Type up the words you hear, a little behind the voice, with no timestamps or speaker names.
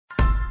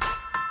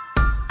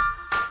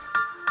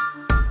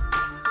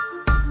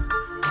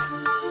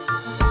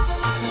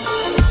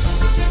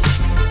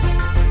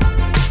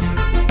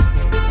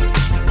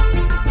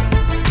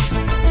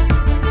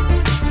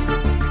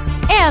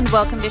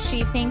welcome to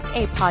She Thinks,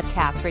 a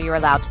podcast where you're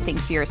allowed to think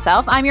for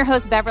yourself. I'm your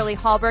host, Beverly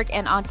Hallberg,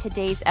 and on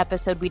today's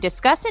episode, we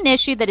discuss an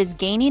issue that is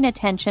gaining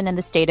attention in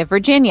the state of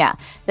Virginia,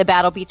 the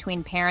battle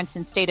between parents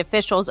and state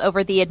officials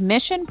over the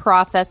admission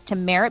process to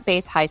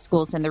merit-based high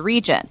schools in the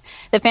region.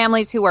 The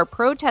families who are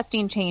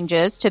protesting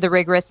changes to the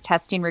rigorous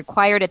testing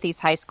required at these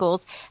high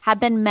schools have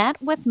been met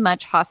with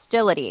much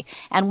hostility,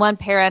 and one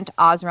parent,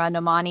 Azra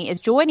Nomani, is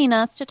joining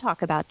us to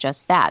talk about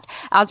just that.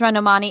 Azra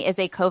Nomani is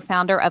a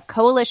co-founder of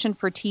Coalition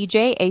for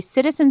TJ, a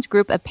citizens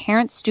group of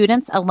parents,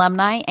 students,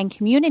 alumni, and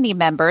community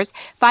members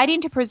fighting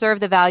to preserve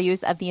the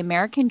values of the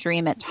American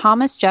dream at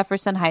Thomas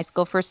Jefferson High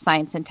School for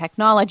Science and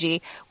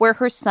Technology, where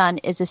her son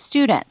is a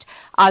student.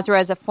 Azra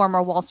is a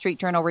former Wall Street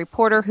Journal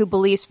reporter who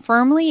believes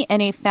firmly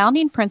in a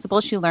founding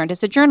principle she learned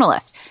as a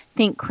journalist: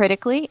 think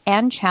critically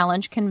and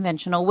challenge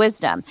conventional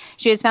wisdom.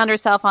 She has found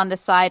herself on the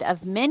side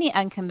of many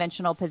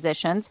unconventional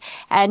positions,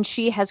 and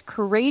she has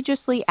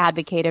courageously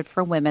advocated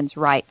for women's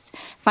rights.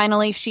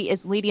 Finally, she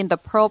is leading the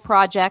Pearl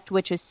Project,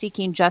 which is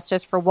seeking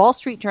justice for Wall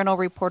Street Journal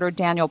reporter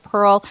Daniel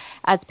Pearl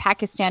as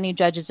Pakistani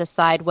judges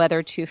decide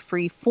whether to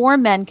free 4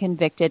 men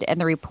convicted in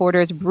the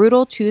reporter's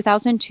brutal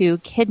 2002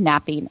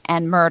 kidnapping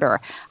and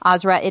murder.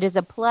 Azra, it is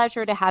a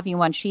pleasure to have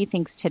you on She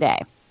Thinks today.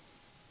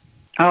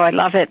 Oh, I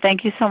love it.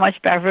 Thank you so much,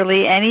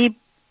 Beverly.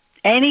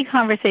 Any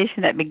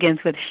conversation that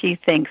begins with "she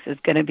thinks" is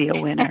going to be a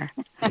winner.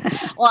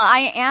 Well,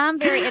 I am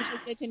very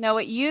interested to know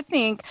what you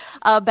think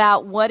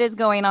about what is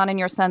going on in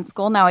your son's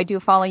school. Now, I do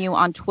follow you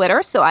on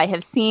Twitter, so I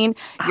have seen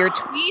your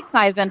tweets.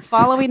 I've been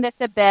following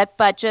this a bit,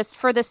 but just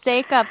for the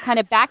sake of kind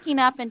of backing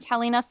up and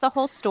telling us the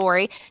whole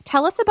story,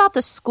 tell us about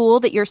the school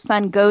that your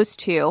son goes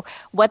to,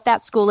 what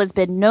that school has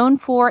been known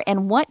for,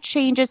 and what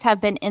changes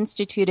have been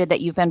instituted that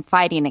you've been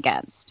fighting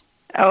against.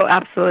 Oh,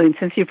 absolutely.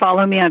 Since you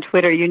follow me on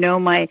Twitter, you know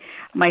my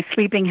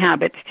sleeping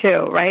habits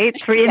too, right?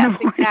 3 in the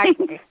morning.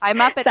 Exactly.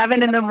 I'm up at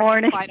 7 in the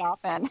morning quite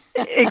often.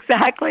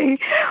 Exactly.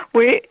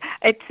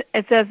 It's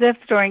as if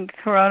during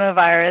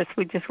coronavirus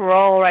we just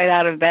roll right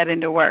out of bed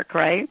into work,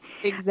 right?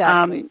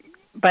 Exactly.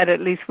 But at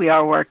least we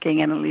are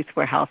working, and at least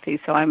we're healthy.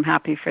 So I'm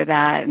happy for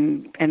that,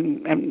 and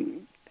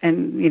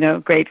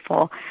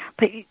grateful.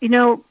 But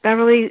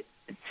Beverly,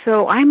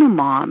 so I'm a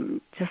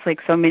mom, just like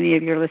so many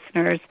of your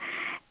listeners.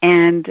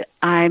 And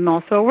I'm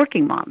also a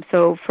working mom.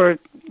 So for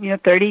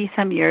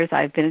 30-some years,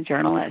 I've been a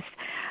journalist.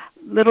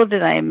 Little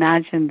did I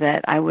imagine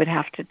that I would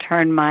have to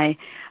turn my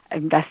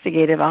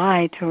investigative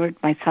eye toward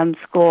my son's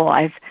school.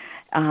 I've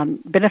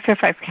been a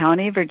Fairfax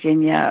County,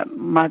 Virginia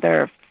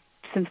mother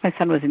since my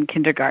son was in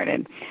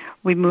kindergarten.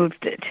 We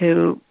moved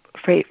to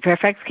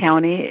Fairfax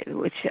County,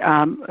 which,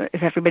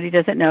 if everybody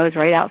doesn't know, is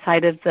right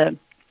outside of the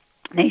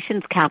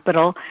nation's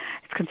capital.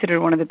 It's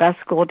considered one of the best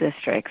school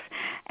districts.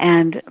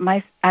 And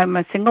I'm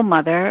a single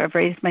mother. I've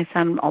raised my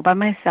son all by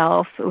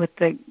myself with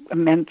the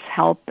immense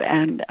help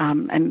and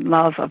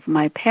love of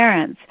my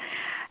parents.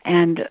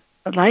 And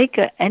like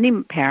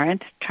any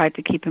parent, tried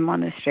to keep him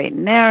on the straight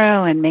and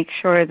narrow and make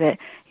sure that,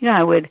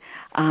 I would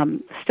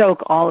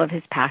stoke all of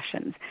his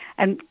passions.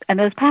 And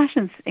those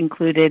passions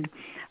included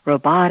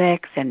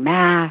robotics and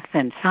math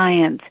and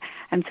science.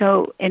 And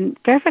so in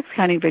Fairfax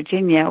County,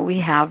 Virginia, we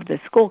have this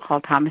school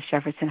called Thomas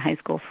Jefferson High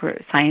School for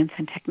Science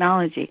and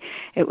Technology.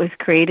 It was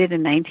created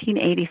in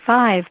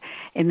 1985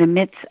 in the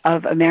midst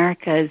of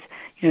America's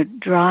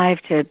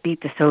drive to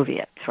beat the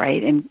Soviets,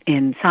 right,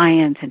 in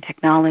science and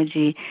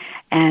technology.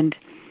 And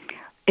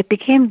it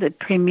became the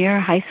premier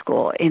high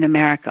school in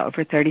America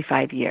over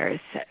 35 years,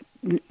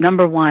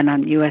 number 1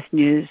 on U.S.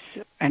 News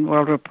and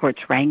World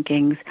Report's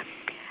rankings.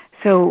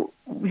 So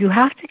you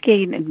have to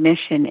gain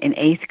admission in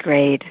 8th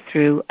grade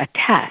through a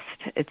test.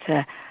 It's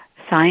a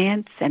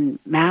science and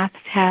math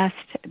test.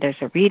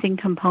 There's a reading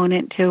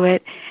component to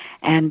it.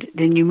 And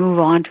then you move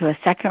on to a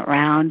second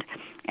round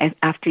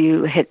after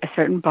you hit a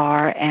certain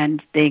bar,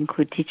 and they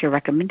include teacher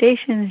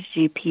recommendations,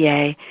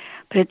 GPA.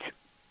 But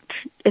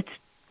it's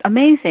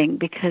amazing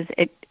because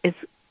it is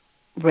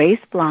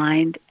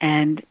race-blind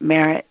and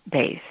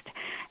merit-based.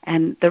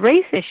 And the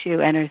race issue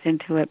enters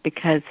into it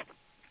because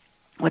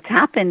what's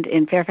happened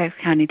in Fairfax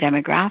County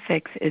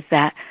demographics is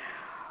that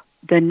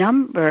the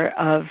number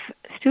of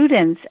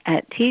students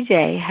at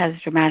TJ has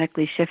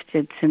dramatically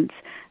shifted since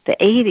the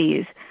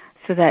 80s,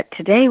 so that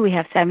today we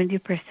have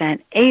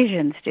 70%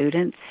 Asian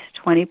students,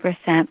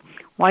 20%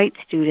 white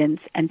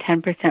students, and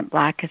 10%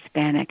 Black,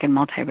 Hispanic, and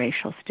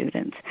multiracial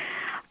students.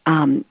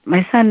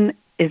 My son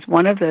is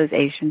one of those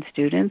Asian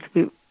students.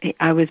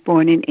 I was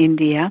born in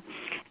India,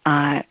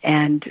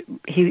 and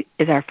he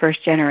is our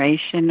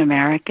first-generation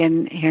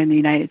American here in the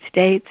United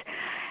States.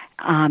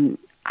 When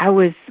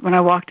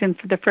I walked in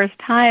for the first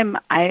time,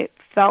 I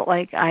felt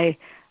like I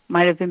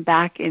might have been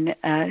back in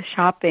a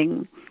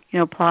shopping,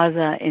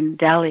 plaza in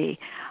Delhi,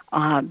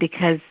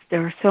 because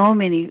there were so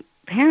many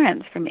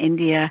parents from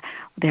India.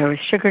 There was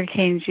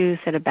sugarcane juice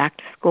at a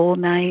back-to-school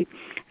night,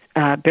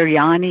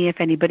 biryani,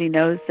 if anybody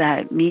knows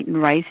that meat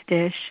and rice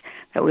dish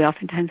that we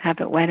oftentimes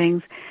have at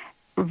weddings.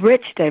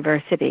 Rich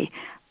diversity,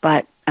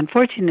 but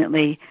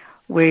unfortunately,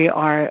 we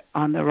are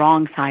on the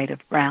wrong side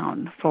of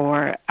brown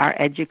for our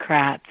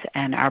educrats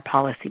and our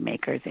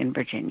policymakers in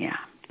Virginia.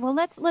 Well,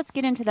 let's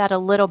get into that a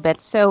little bit.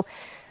 So,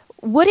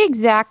 what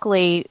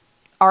exactly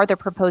are the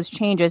proposed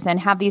changes, and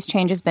have these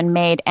changes been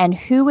made, and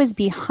who is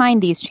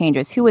behind these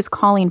changes? Who is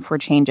calling for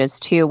changes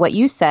to what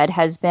you said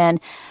has been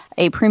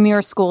a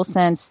premier school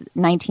since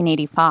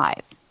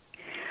 1985?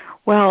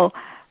 Well,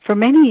 for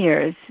many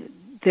years,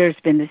 there's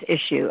been this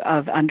issue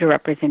of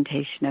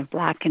underrepresentation of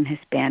Black and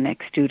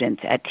Hispanic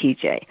students at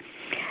TJ.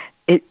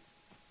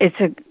 It's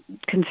a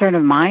concern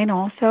of mine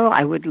also.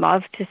 I would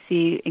love to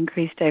see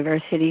increased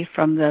diversity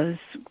from those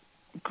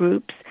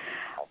groups.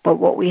 But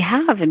what we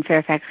have in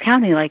Fairfax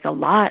County, like a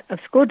lot of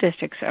school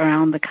districts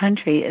around the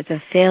country, is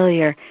a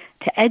failure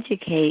to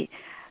educate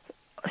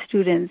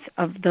students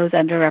of those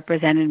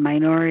underrepresented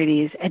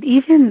minorities at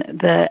even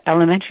the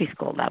elementary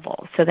school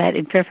level. So that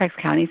in Fairfax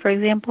County, for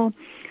example,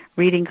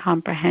 reading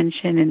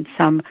comprehension in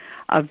some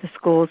of the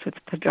schools with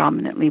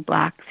predominantly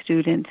Black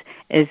students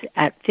is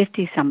at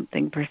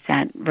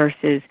 50-something%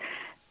 versus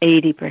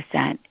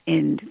 80%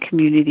 in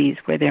communities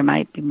where there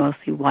might be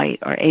mostly white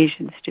or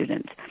Asian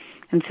students.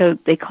 And so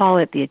they call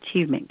it the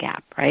achievement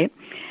gap, right?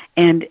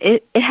 And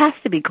it has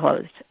to be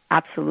closed,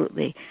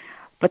 absolutely.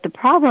 But the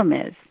problem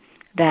is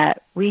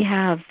that we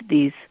have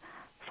these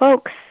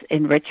folks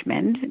in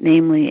Richmond,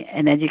 namely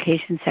an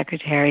education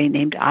secretary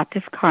named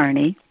Atif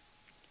Carney,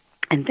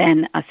 and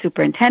then a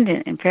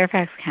superintendent in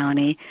Fairfax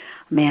County,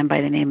 a man by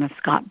the name of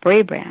Scott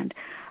Brabrand,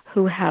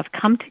 who have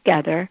come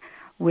together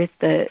with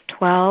the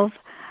 12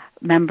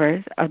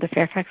 members of the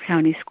Fairfax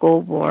County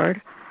School Board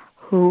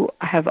who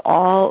have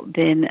all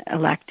been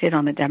elected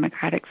on the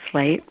Democratic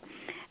slate,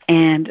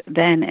 and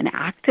then an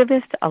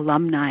activist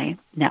alumni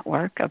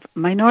network of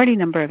minority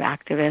number of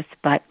activists,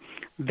 but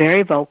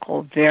very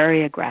vocal,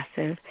 very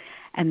aggressive,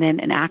 and then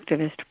an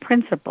activist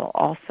principal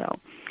also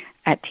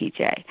at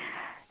TJ.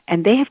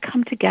 And they have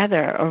come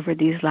together over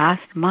these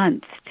last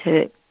months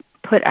to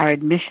put our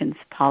admissions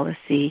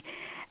policy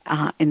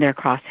in their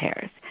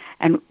crosshairs.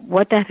 And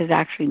what that has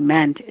actually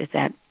meant is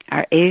that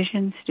our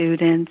Asian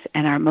students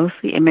and our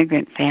mostly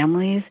immigrant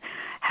families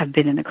have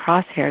been in the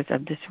crosshairs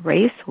of this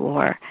race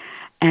war.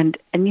 And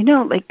you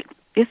know, like,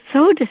 it's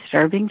so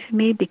disturbing to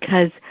me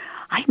because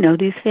I know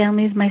these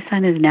families. My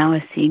son is now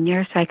a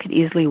senior, so I could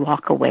easily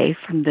walk away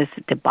from this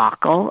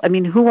debacle. I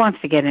mean, who wants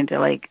to get into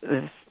like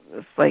this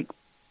like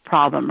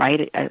problem,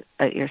 right,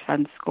 at your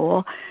son's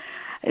school?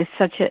 It's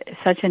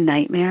such a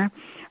nightmare.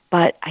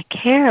 But I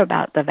care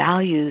about the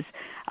values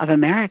of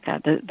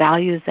America, the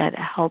values that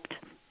helped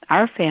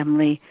our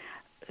family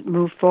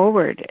move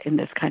forward in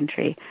this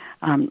country.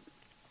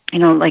 You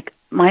know, like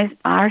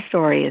our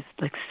story is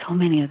like so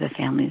many of the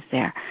families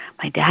there.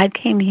 My dad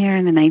came here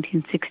in the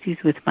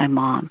 1960s with my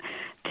mom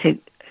to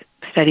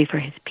study for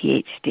his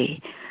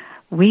PhD.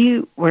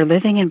 We were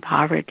living in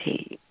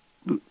poverty.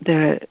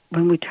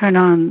 When we turn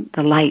on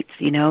the lights,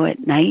 you know,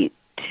 at night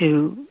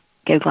to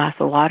get a glass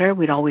of water,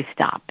 we'd always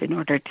stop in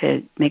order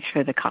to make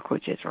sure the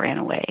cockroaches ran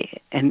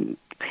away and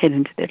hid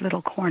into their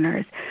little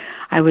corners.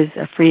 I was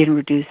a free and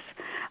reduced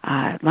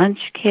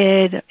lunch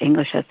kid,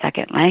 English as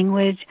second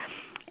language,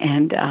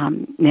 and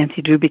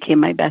Nancy Drew became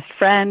my best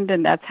friend,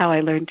 and that's how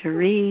I learned to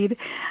read.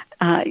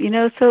 You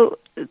know, so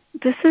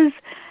this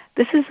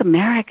is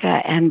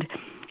America, and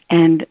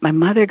my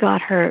mother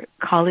got her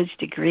college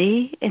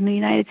degree in the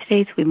United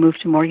States. We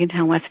moved to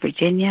Morgantown, West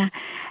Virginia,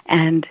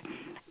 and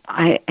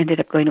I ended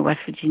up going to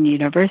West Virginia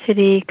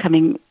University,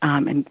 coming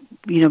and,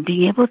 you know,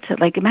 being able to,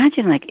 like,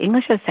 imagine, like,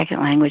 English as second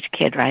language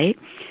kid, right?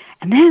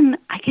 And then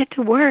I get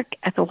to work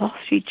at the Wall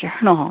Street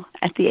Journal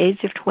at the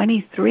age of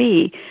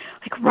 23,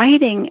 like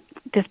writing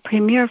this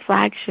premier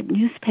flagship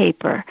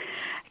newspaper,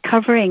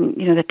 covering,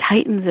 you know, the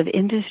titans of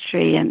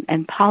industry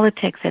and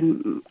politics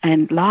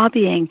and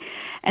lobbying.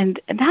 And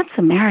that's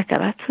America.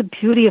 That's the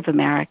beauty of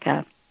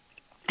America.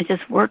 It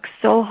just works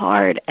so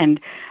hard,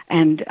 and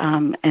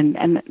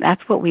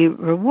that's what we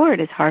reward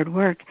is hard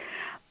work.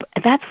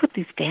 But that's what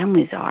these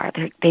families are.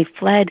 They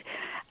fled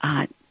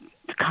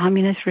the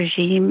communist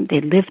regime.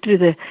 They lived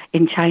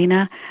in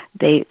China.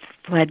 They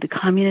fled the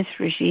communist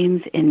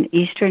regimes in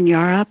Eastern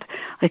Europe.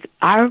 Like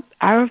our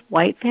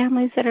white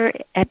families that are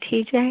at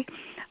TJ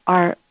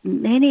are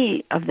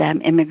many of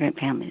them immigrant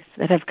families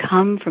that have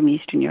come from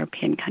Eastern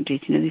European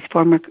countries. You know, these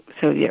former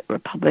Soviet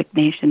Republic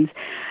nations.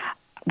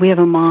 We have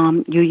a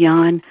mom, Yu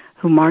Yan,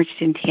 who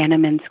marched in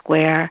Tiananmen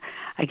Square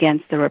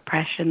against the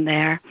repression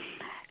there.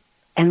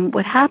 And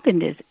what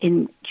happened is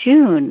in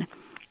June,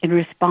 in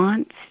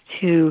response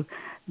to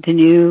the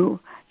new,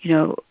 you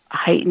know,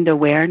 heightened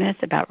awareness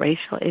about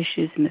racial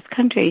issues in this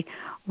country,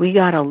 we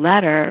got a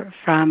letter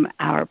from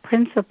our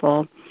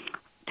principal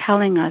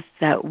telling us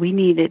that we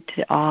needed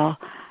to all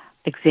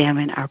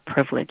examine our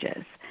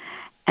privileges.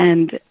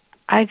 And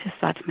I just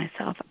thought to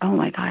myself, oh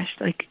my gosh,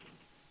 like,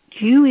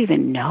 do you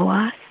even know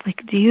us?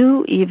 Like, do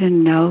you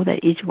even know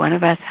that each one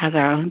of us has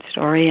our own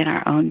story and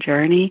our own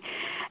journey?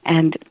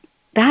 And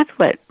that's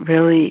what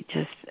really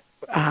just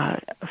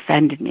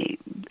offended me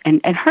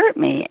and hurt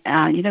me,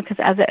 you know, because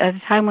at a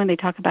time when they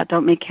talk about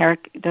don't make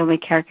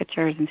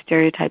caricatures and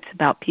stereotypes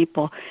about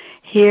people,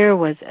 here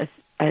was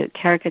a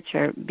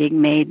caricature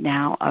being made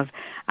now of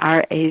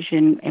our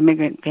Asian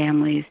immigrant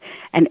families,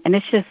 and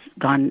it's just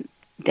gone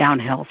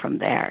downhill from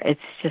there. It's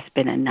just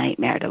been a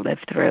nightmare to live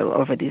through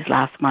over these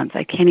last months.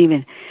 I can't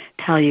even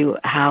tell you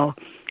how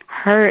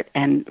hurt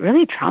and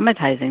really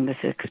traumatizing this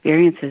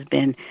experience has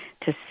been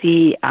to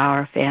see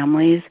our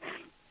families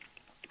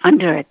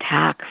under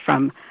attack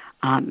from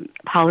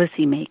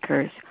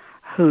policymakers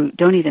who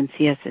don't even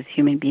see us as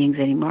human beings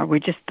anymore. We're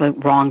just the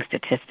wrong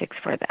statistics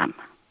for them.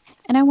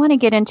 And I want to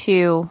get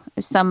into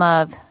some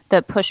of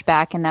the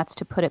pushback, and that's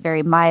to put it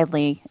very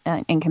mildly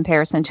in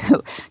comparison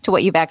to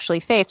what you've actually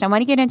faced. I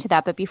want to get into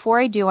that, but before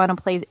I do, I want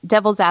to play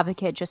devil's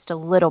advocate just a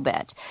little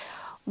bit.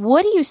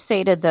 What do you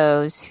say to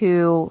those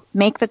who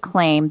make the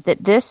claim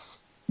that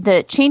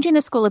the changing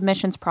the school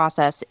admissions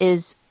process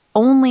is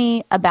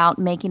only about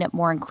making it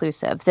more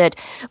inclusive, that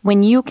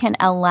when you can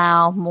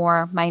allow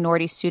more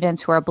minority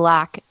students who are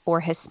Black or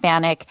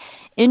Hispanic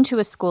into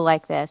a school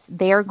like this,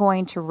 they're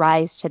going to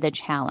rise to the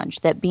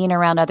challenge, that being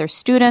around other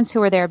students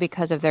who are there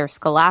because of their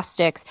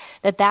scholastics,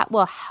 that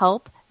will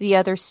help the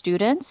other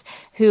students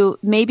who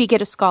maybe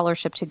get a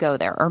scholarship to go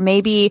there, or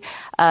maybe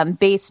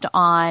based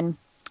on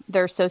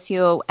their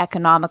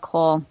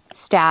socioeconomical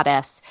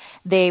status,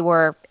 they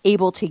were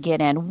able to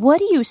get in. What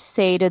do you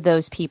say to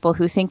those people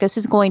who think this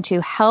is going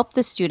to help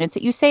the students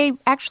that you say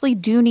actually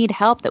do need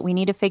help, that we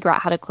need to figure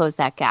out how to close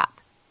that gap?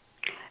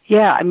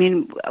 Yeah, I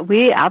mean,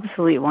 we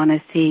absolutely want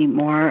to see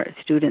more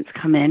students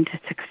come in to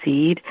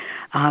succeed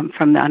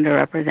from the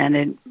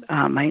underrepresented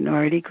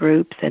minority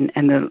groups and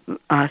the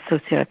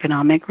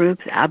socioeconomic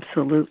groups.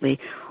 Absolutely.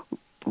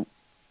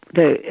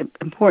 The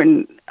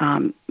important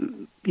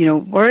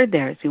word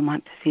there is we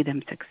want to see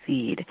them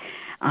succeed.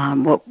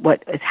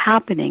 What is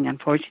happening,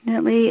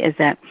 unfortunately, is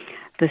that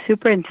the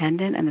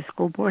superintendent and the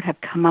school board have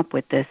come up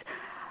with this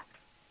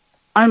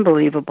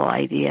unbelievable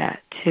idea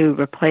to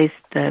replace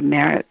the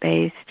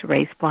merit-based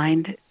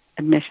race-blind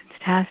admissions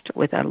test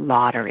with a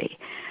lottery.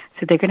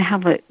 So they're going to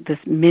have this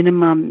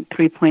minimum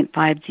 3.5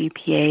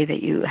 GPA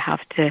that you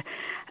have to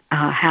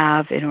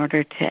have in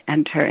order to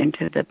enter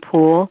into the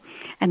pool.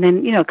 And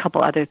then, a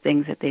couple other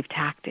things that they've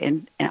tacked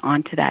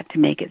onto that to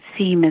make it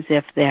seem as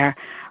if they're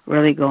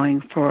really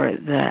going for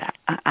the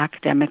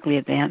academically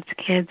advanced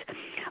kids.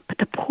 But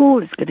the pool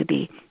is going to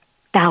be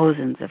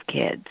thousands of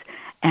kids.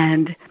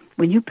 And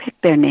when you pick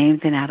their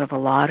names in out of a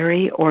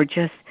lottery, or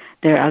just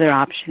their other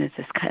option is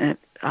this kind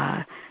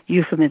of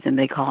euphemism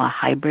they call a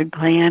hybrid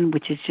plan,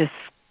 which is just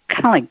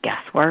kind of like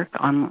guesswork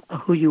on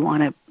who you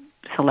want to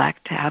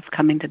select to have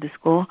come into the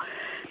school,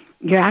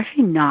 you're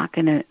actually not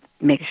going to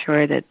make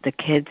sure that the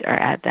kids are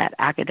at that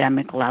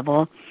academic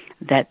level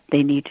that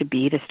they need to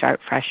be to start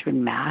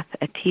freshman math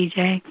at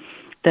TJ.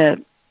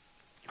 The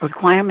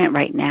requirement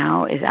right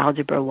now is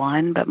Algebra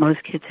 1, but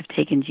most kids have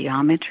taken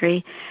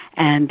geometry,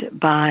 and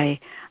by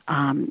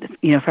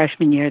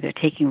freshman year they're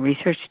taking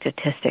research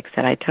statistics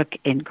that I took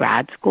in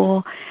grad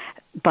school.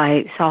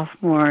 By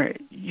sophomore,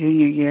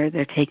 junior year,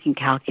 they're taking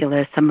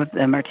calculus. Some of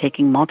them are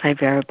taking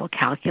multivariable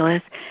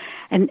calculus.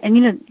 And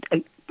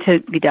to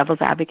be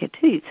devil's advocate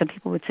too, some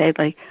people would say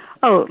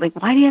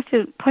why do you have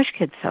to push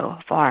kids so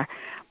far?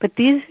 But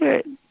there's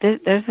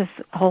this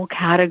whole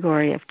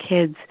category of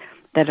kids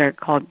that are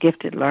called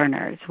gifted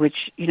learners,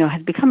 which,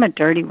 has become a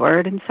dirty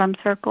word in some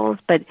circles.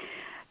 But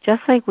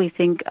just like we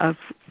think of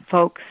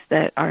folks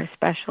that are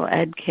special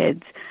ed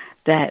kids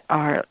that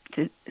are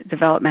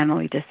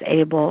developmentally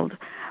disabled,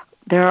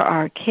 there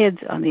are kids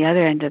on the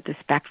other end of the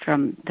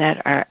spectrum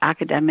that are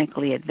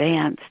academically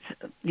advanced,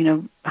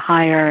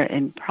 higher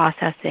in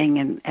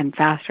processing and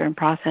faster in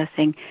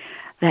processing,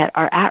 that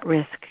are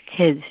at-risk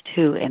kids,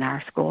 too, in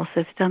our school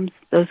systems.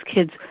 Those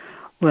kids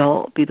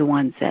will be the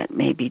ones that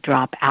maybe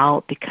drop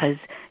out because,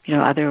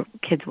 other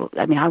kids will.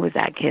 I mean, I was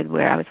that kid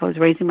where I was always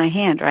raising my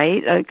hand,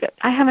 right?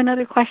 I have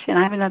another question,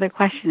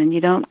 and you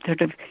don't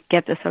sort of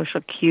get the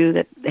social cue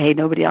that, hey,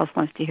 nobody else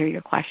wants to hear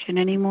your question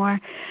anymore.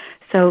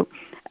 So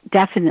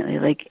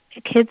definitely,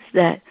 kids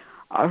that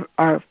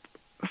are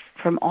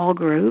from all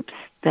groups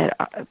that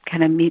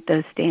kind of meet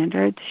those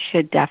standards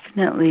should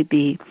definitely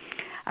be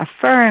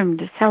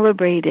affirmed,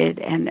 celebrated,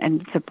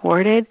 and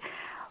supported.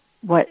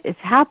 What is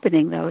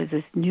happening, though, is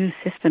this new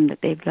system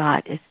that they've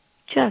got is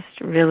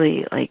just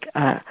really like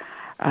a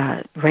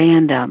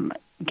random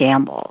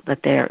gamble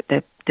that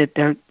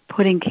they're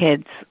putting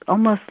kids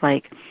almost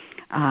like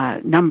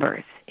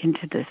numbers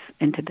into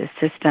this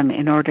system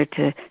in order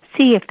to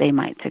see if they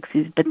might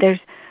succeed. But there's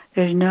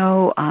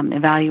no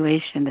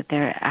evaluation that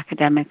they're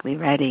academically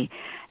ready.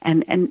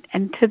 And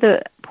to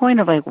the point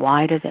of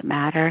why does it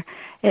matter?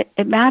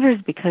 It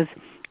matters because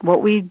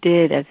what we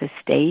did as a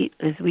state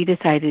is we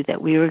decided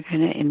that we were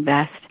going to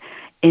invest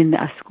in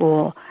a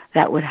school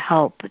that would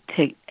help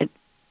to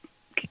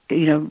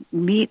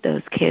meet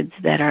those kids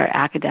that are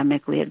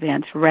academically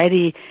advanced,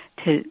 ready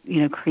to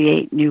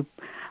create new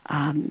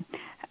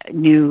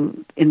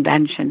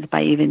inventions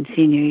by even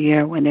senior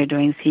year when they're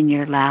doing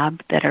senior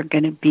lab, that are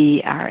going to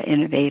be our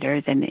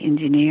innovators and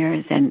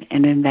engineers and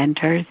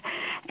inventors.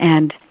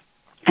 And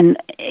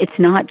it's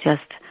not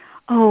just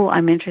oh,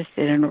 I'm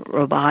interested in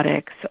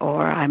robotics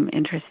or I'm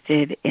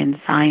interested in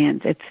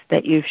science. It's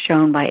that you've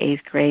shown by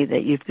 8th grade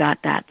that you've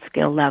got that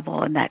skill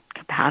level and that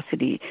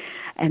capacity.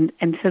 And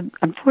so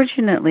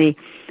unfortunately,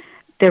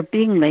 they're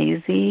being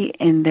lazy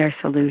in their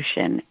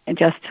solution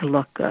just to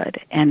look good.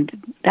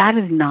 And that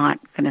is not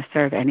going to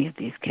serve any of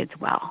these kids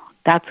well.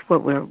 That's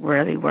what we're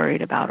really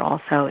worried about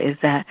also, is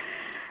that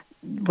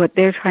what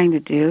they're trying to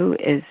do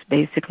is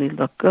basically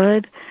look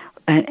good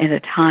at a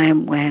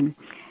time when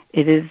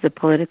it is the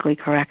politically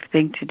correct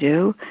thing to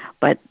do,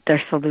 but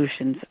their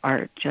solutions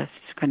are just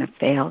going to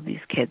fail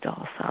these kids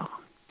also.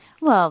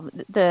 Well,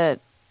 the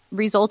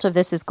result of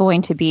this is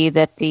going to be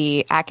that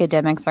the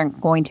academics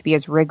aren't going to be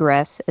as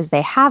rigorous as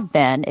they have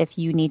been if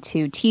you need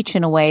to teach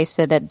in a way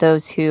so that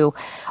those who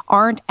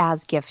aren't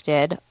as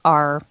gifted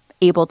are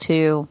able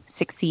to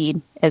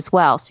succeed as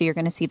well. So you're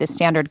going to see the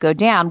standard go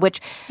down,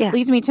 which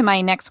leads me to my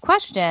next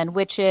question,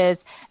 which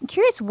is, I'm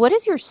curious, what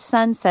has your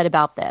son said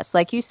about this?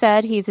 Like you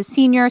said, he's a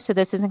senior, so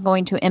this isn't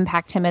going to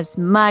impact him as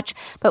much,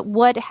 but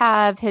what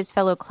have his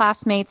fellow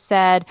classmates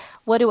said?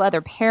 What do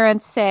other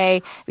parents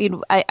say? I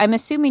mean, I'm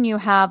assuming you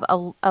have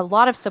a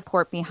lot of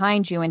support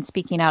behind you in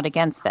speaking out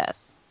against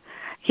this.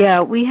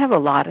 Yeah, we have a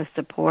lot of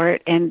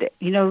support. And,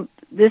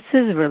 this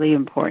is a really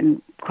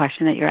important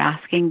question that you're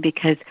asking,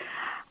 because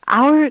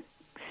our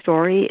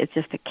story is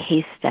just a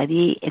case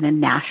study in a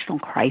national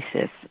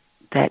crisis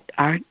that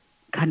our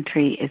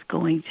country is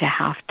going to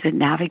have to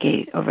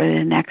navigate over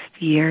the next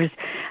years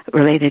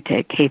related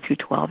to K through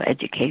 12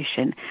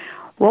 education.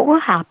 What will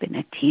happen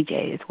at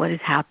TJ is what is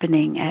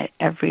happening at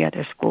every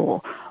other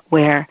school,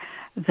 where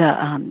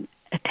the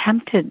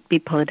attempt to be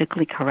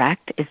politically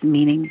correct is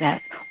meaning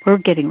that we're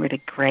getting rid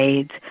of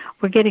grades,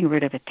 we're getting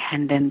rid of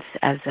attendance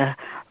as a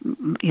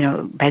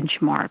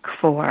benchmark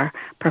for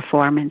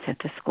performance at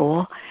the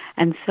school.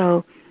 And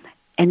so,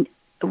 and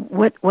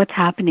what's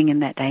happening in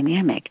that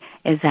dynamic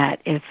is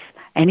that if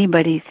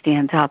anybody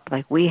stands up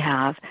like we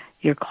have,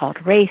 you're called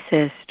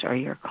racist or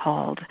you're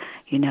called,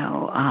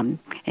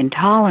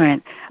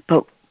 intolerant.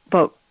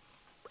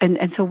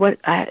 And so what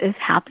is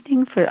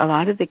happening for a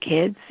lot of the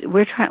kids?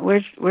 We're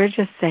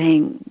just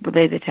saying,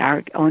 related to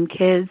our own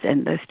kids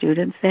and the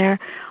students there,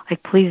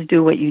 like, please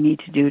do what you need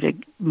to do to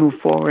move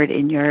forward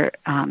in your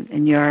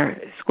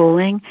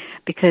schooling,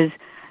 because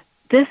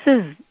this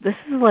is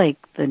like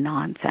the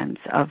nonsense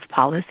of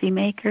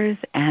policymakers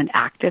and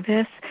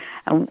activists,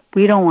 and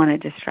we don't want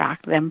to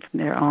distract them from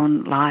their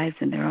own lives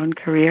and their own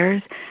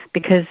careers,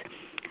 because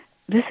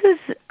this is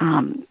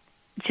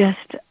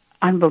just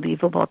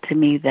unbelievable to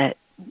me that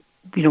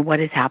what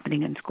is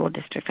happening in school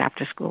district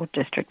after school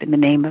district in the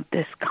name of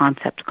this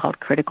concept called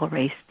critical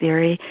race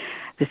theory,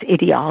 this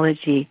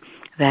ideology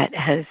that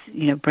has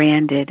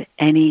branded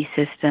any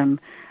system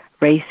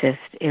racist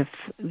if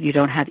you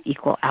don't have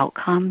equal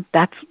outcome.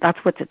 That's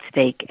what's at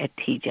stake at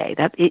TJ.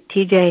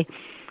 TJ,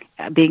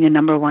 being a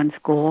number one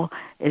school,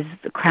 is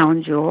the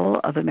crown jewel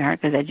of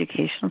America's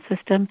educational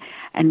system,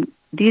 and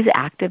these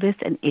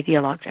activists and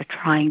ideologues are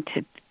trying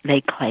to lay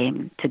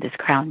claim to this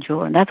crown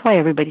jewel, and that's why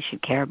everybody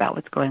should care about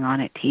what's going on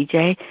at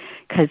TJ,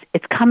 because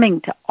it's coming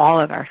to all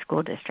of our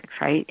school districts,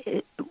 right?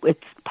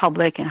 It's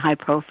public and high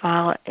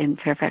profile in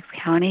Fairfax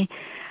County,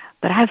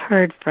 but I've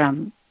heard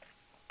from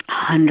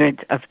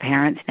hundreds of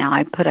parents now.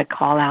 I put a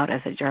call out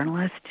as a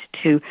journalist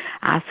to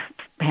ask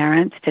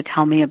parents to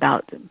tell me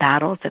about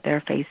battles that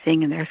they're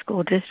facing in their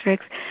school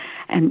districts.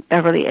 And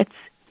Beverly, it's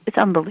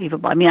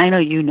unbelievable. I mean, I know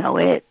you know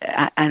it.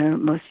 I know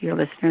most of your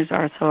listeners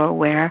are so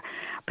aware,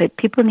 but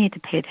people need to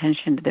pay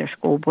attention to their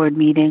school board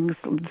meetings,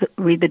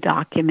 read the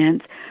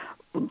documents.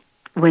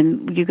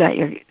 When you got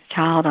your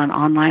child on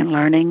online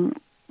learning,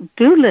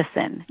 do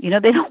listen. They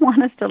don't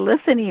want us to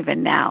listen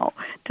even now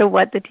to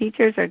what the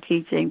teachers are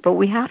teaching, but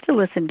we have to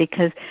listen,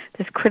 because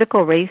this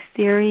critical race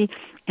theory,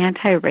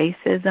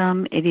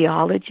 anti-racism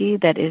ideology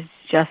that is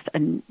just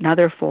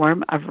another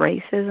form of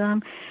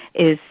racism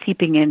is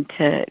seeping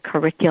into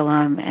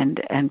curriculum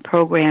and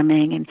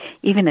programming and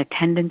even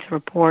attendance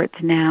reports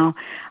now.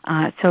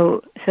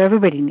 So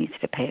everybody needs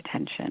to pay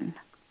attention.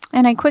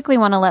 And I quickly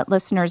want to let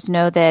listeners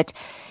know that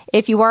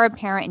if you are a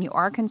parent and you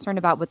are concerned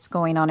about what's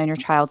going on in your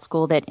child's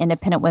school, that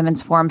Independent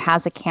Women's Forum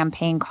has a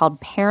campaign called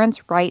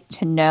Parents' Right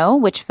to Know,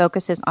 which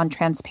focuses on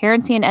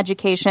transparency in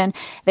education.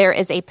 There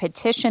is a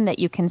petition that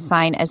you can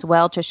sign as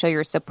well to show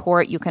your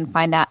support. You can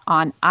find that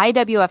on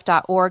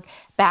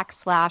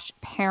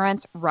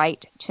iwf.org/Parents'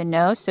 Right to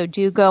Know. So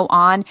do go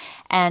on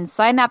and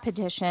sign that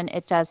petition.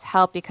 It does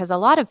help, because a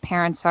lot of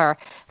parents are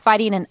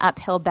fighting an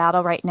uphill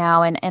battle right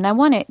now. And I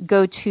want to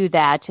go to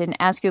that and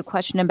ask you a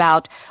question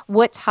about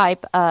what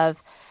type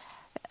of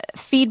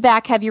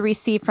feedback have you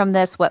received from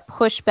this? What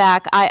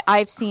pushback?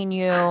 I've seen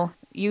you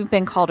you've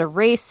been called a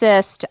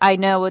racist. I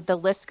know the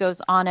list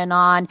goes on.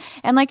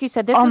 And like you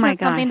said, this wasn't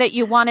something that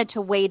you wanted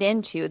to wade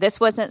into. This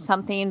wasn't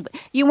something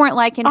you weren't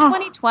like in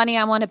 2020,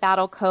 I want to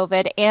battle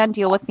COVID and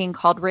deal with being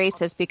called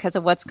racist because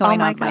of what's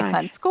going on in my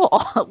son's school.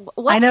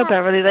 I know,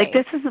 Beverly. Like,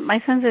 this isn't,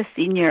 my son's a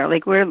senior.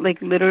 Like, we're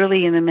like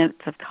literally in the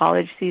midst of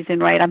college season,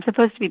 right? I'm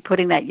supposed to be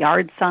putting that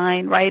yard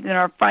sign right in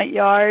our front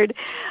yard.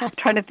 I'm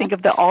trying to think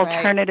of the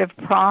alternative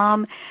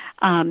prom.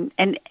 And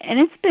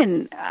it's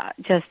been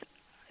just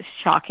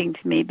shocking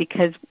to me,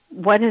 because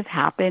what has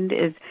happened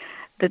is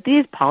that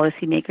these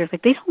policymakers,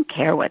 like, they don't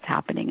care what's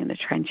happening in the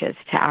trenches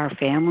to our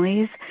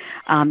families.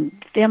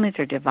 Families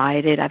are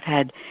divided. I've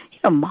had,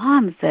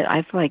 moms that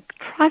I've like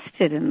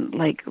trusted and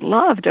like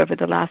loved over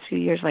the last few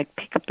years, like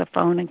pick up the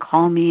phone and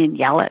call me and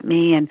yell at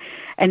me and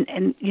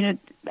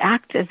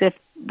act as if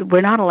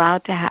we're not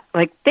allowed to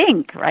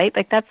think, right?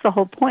 Like, that's the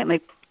whole point.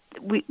 Like,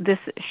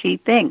 she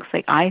thinks,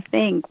 like, I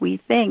think, we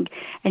think,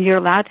 and you're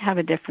allowed to have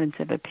a difference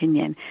of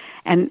opinion.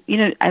 And,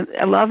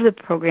 I love the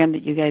program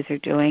that you guys are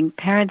doing.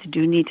 Parents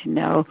do need to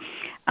know,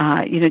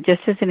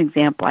 just as an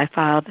example, I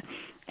filed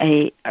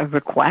a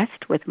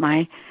request with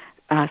my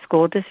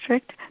school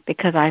district,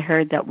 because I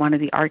heard that one of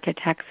the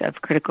architects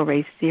of critical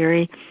race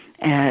theory,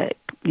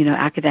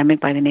 academic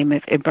by the name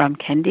of Ibram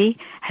Kendi,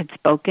 had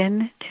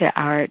spoken to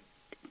our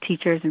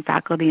teachers and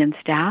faculty and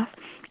staff.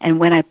 And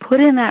when I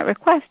put in that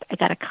request, I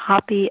got a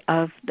copy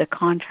of the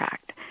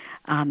contract.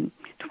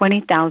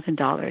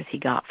 $20,000 he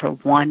got for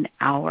 1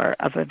 hour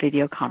of a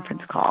video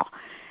conference call.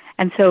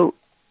 And so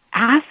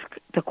ask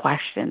the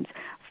questions.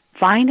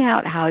 Find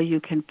out how you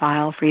can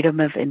file Freedom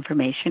of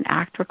Information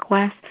Act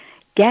requests.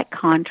 Get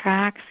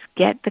contracts,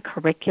 get the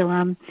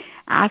curriculum,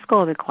 ask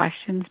all the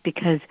questions,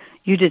 because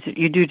you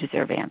do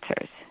deserve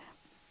answers.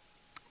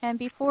 And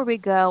before we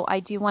go, I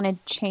do want to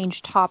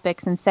change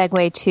topics and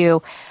segue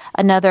to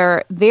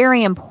another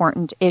very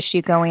important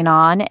issue going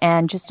on.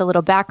 And just a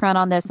little background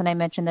on this, and I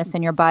mentioned this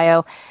in your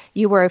bio.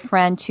 You were a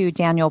friend to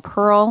Daniel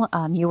Pearl.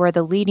 You were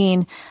the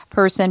leading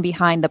person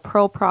behind the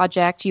Pearl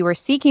Project. You were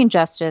seeking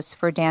justice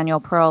for Daniel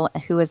Pearl,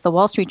 who is the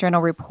Wall Street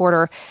Journal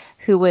reporter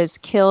who was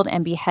killed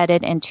and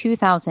beheaded in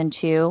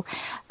 2002.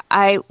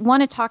 I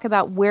want to talk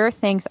about where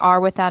things are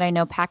with that. I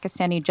know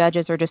Pakistani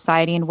judges are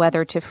deciding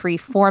whether to free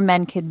 4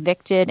 men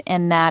convicted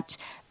in that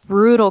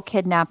brutal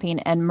kidnapping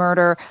and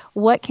murder.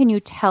 What can you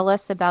tell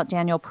us about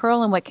Daniel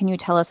Pearl, and what can you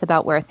tell us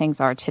about where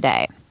things are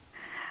today?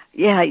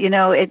 Yeah,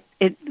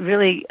 it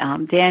really,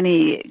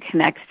 Danny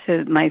connects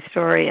to my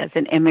story as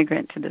an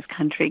immigrant to this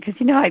country, because,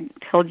 I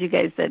told you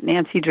guys that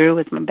Nancy Drew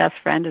was my best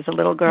friend as a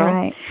little girl.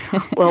 Right.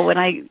 Well, when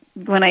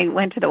I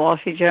went to the Wall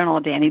Street Journal,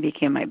 Danny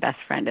became my best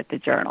friend at the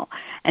Journal,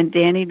 and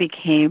Danny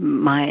became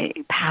my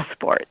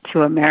passport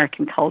to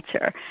American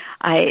culture.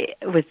 I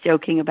was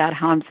joking about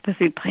how I'm supposed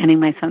to be planning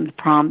my son's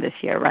prom this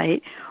year,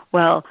 right?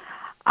 Well,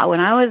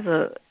 when I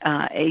was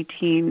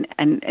 18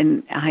 and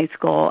in high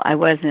school, I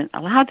wasn't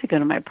allowed to go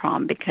to my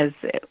prom because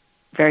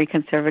very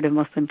conservative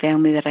Muslim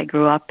family that I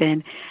grew up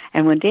in.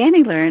 And when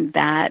Danny learned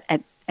that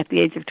at the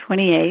age of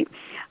 28,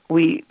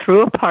 we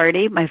threw a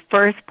party, my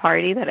first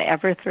party that I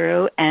ever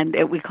threw, and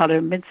we called it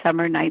a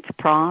Midsummer Night's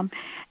Prom,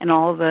 and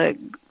all the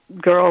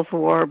girls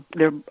wore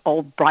their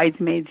old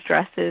bridesmaids'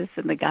 dresses,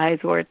 and the guys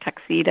wore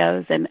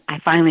tuxedos, and I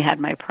finally had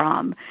my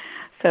prom.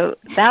 So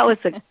that was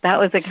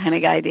the kind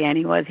of guy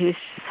Danny was. He was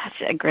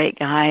such a great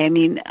guy. I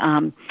mean,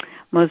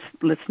 most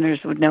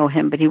listeners would know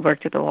him, but he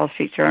worked at the Wall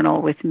Street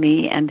Journal with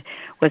me and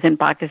was in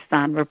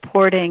Pakistan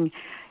reporting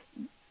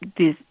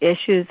these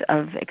issues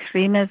of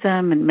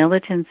extremism and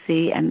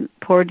militancy. And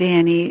poor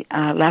Danny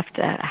left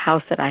a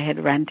house that I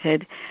had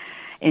rented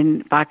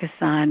in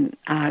Pakistan.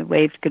 I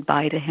waved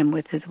goodbye to him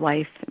with his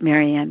wife,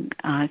 Marianne,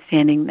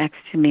 standing next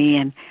to me,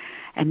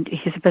 and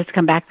he's supposed to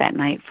come back that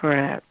night for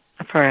a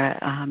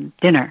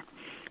dinner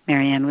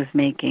Marianne was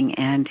making,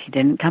 and he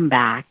didn't come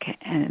back,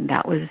 and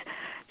that was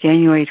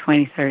January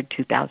 23rd,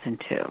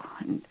 2002.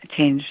 And it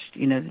changed,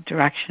 the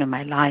direction of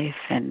my life,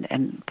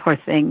 and poor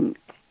thing,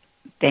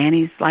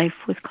 Danny's life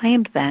was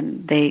claimed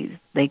then.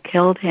 They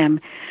killed him,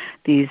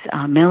 these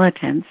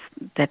militants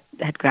that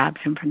had grabbed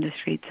him from the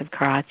streets of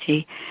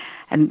Karachi.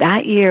 And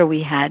that year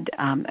we had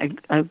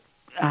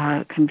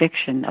a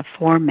conviction of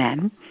 4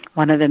 men.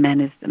 One of the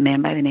men is a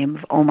man by the name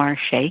of Omar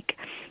Sheikh,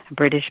 a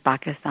British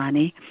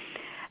Pakistani.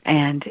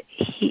 And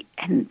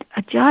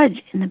a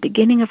judge in the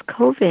beginning of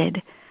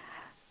COVID,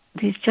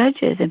 these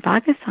judges in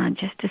Pakistan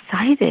just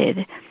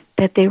decided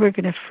that they were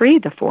going to free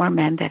the 4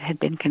 men that had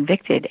been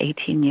convicted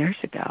 18 years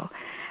ago.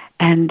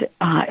 And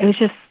it was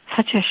just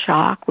such a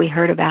shock. We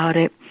heard about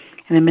it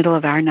in the middle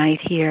of our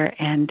night here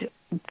and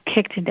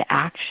kicked into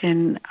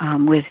action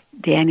with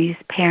Danny's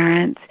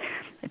parents,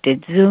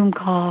 did Zoom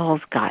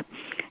calls, got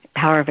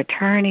power of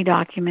attorney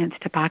documents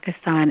to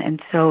Pakistan.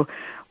 And so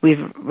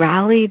we've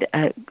rallied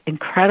an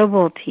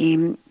incredible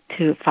team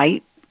to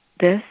fight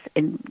this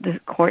in the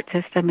court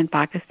system in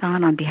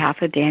Pakistan on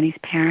behalf of Danny's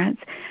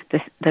parents.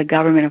 The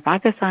government of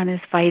Pakistan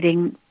is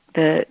fighting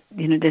the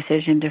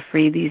decision to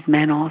free these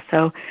men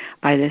also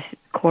by this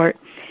court.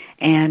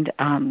 And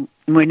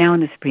we're now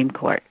in the Supreme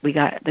Court. We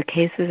got the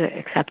cases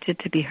accepted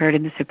to be heard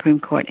in the Supreme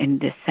Court in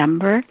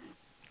December.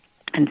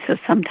 And so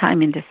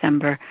sometime in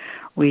December,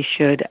 we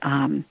should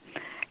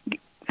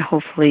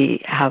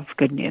hopefully have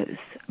good news.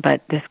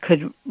 But this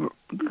could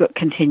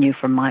continue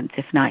for months,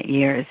 if not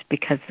years,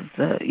 because of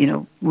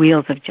the,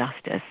 wheels of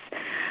justice,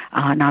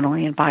 not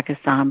only in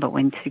Pakistan, but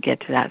when to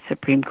get to that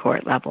Supreme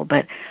Court level.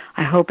 But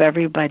I hope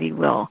everybody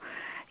will,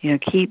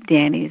 keep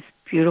Danny's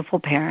beautiful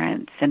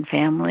parents and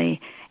family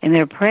in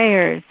their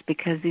prayers,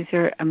 because these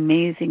are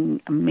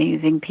amazing,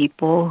 amazing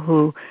people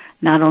who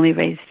not only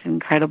raised an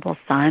incredible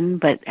son,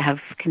 but have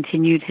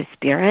continued his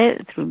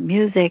spirit through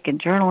music and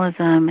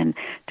journalism and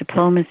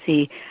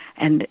diplomacy.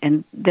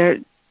 And they're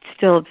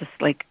still just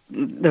like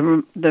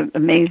the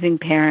amazing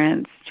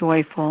parents,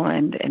 joyful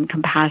and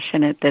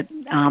compassionate that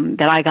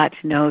I got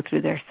to know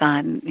through their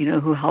son,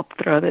 who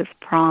helped throw this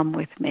prom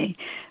with me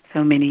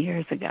so many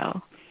years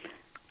ago.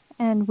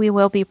 And we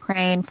will be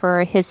praying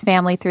for his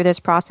family through this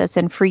process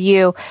and for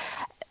you.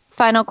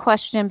 Final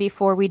question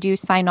before we do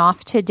sign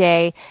off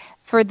today.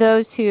 For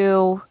those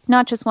who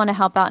not just want to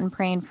help out in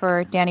praying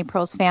for Danny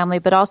Pearl's family,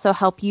 but also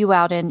help you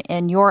out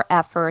in your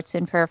efforts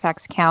in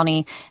Fairfax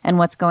County and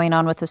what's going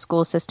on with the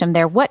school system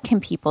there, what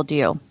can people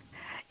do?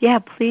 Yeah,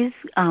 please.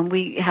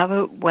 We have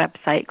a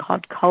website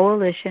called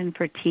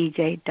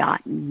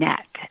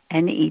coalitionfortj.net,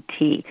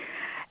 N-E-T.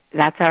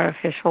 That's our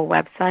official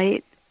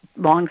website.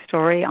 Long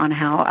story on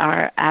how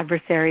our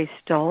adversaries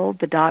stole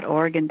the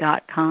 .org and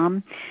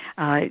 .com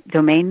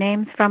domain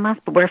names from us,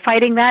 but we're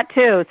fighting that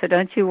too. So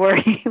don't you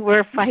worry.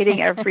 We're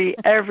fighting every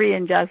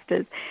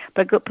injustice.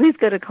 But please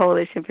go to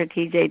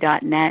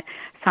coalitionfortj.net,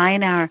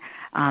 sign our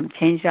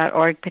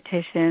change.org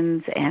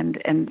petitions,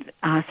 and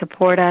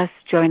support us.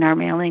 Join our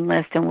mailing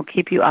list, and we'll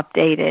keep you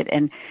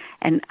updated.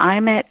 And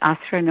I'm at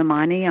Asra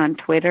Nomani on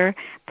Twitter.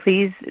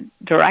 Please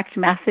direct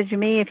message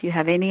me if you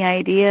have any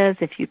ideas,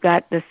 if you've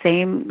got the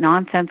same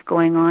nonsense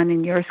going on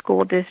in your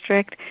school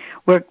district.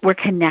 We're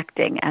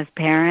connecting as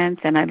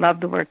parents, and I love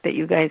the work that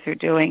you guys are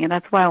doing. And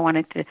that's why I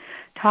wanted to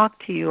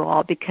talk to you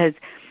all, because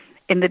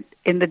in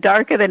the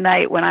dark of the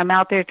night, when I'm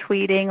out there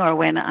tweeting or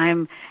when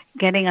I'm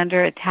getting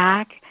under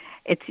attack,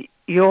 it's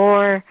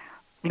your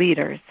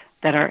leaders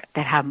that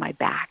have my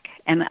back.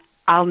 And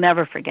I'll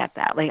never forget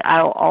that. Like,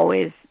 I'll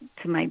always,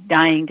 to my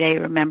dying day,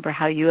 remember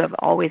how you have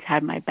always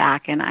had my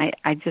back, and I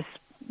just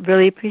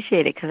really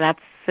appreciate it, because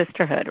that's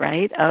sisterhood,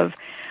 right? Of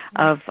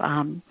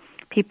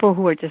people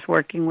who are just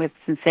working with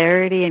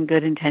sincerity and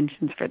good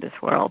intentions for this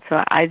world.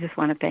 So I just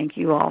want to thank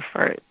you all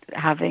for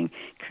having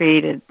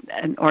created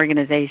an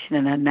organization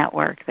and a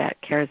network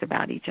that cares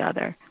about each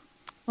other.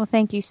 Well,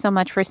 thank you so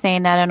much for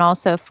saying that, and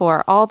also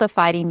for all the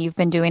fighting you've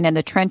been doing in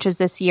the trenches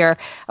this year.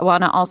 I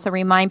want to also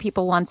remind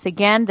people once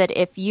again that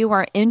if you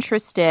are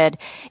interested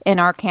in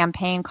our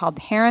campaign called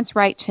Parents'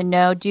 Right to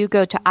Know, do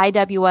go to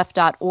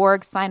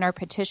IWF.org, sign our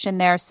petition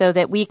there so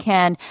that we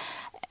can,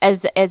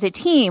 as a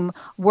team,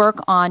 work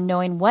on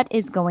knowing what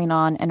is going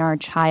on in our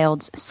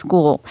child's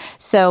school.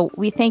 So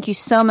we thank you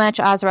so much,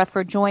 Azra,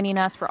 for joining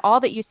us, for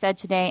all that you said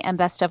today, and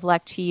best of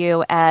luck to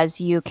you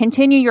as you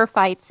continue your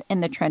fights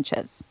in the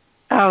trenches.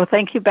 Oh,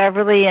 thank you,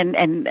 Beverly,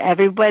 and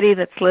everybody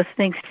that's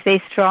listening. Stay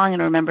strong,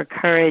 and remember,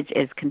 courage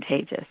is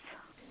contagious.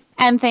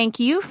 And thank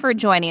you for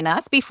joining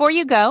us. Before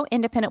you go,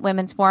 Independent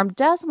Women's Forum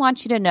does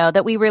want you to know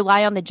that we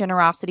rely on the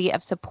generosity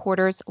of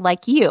supporters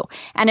like you.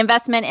 An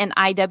investment in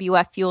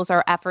IWF fuels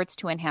our efforts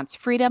to enhance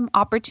freedom,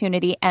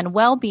 opportunity, and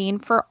well-being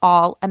for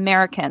all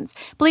Americans.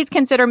 Please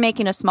consider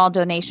making a small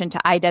donation to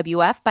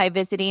IWF by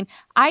visiting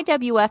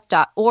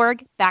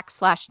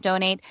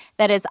IWF.org/donate.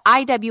 That is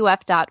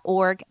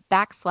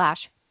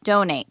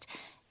IWF.org/donate.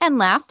 And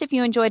last, if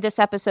you enjoyed this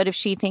episode of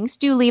She Thinks,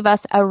 do leave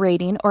us a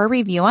rating or a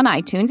review on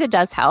iTunes. It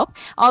does help.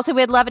 Also,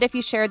 we'd love it if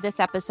you shared this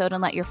episode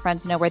and let your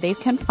friends know where they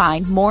can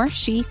find more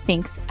She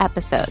Thinks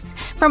episodes.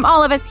 From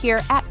all of us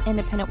here at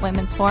Independent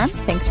Women's Forum,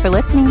 thanks for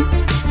listening.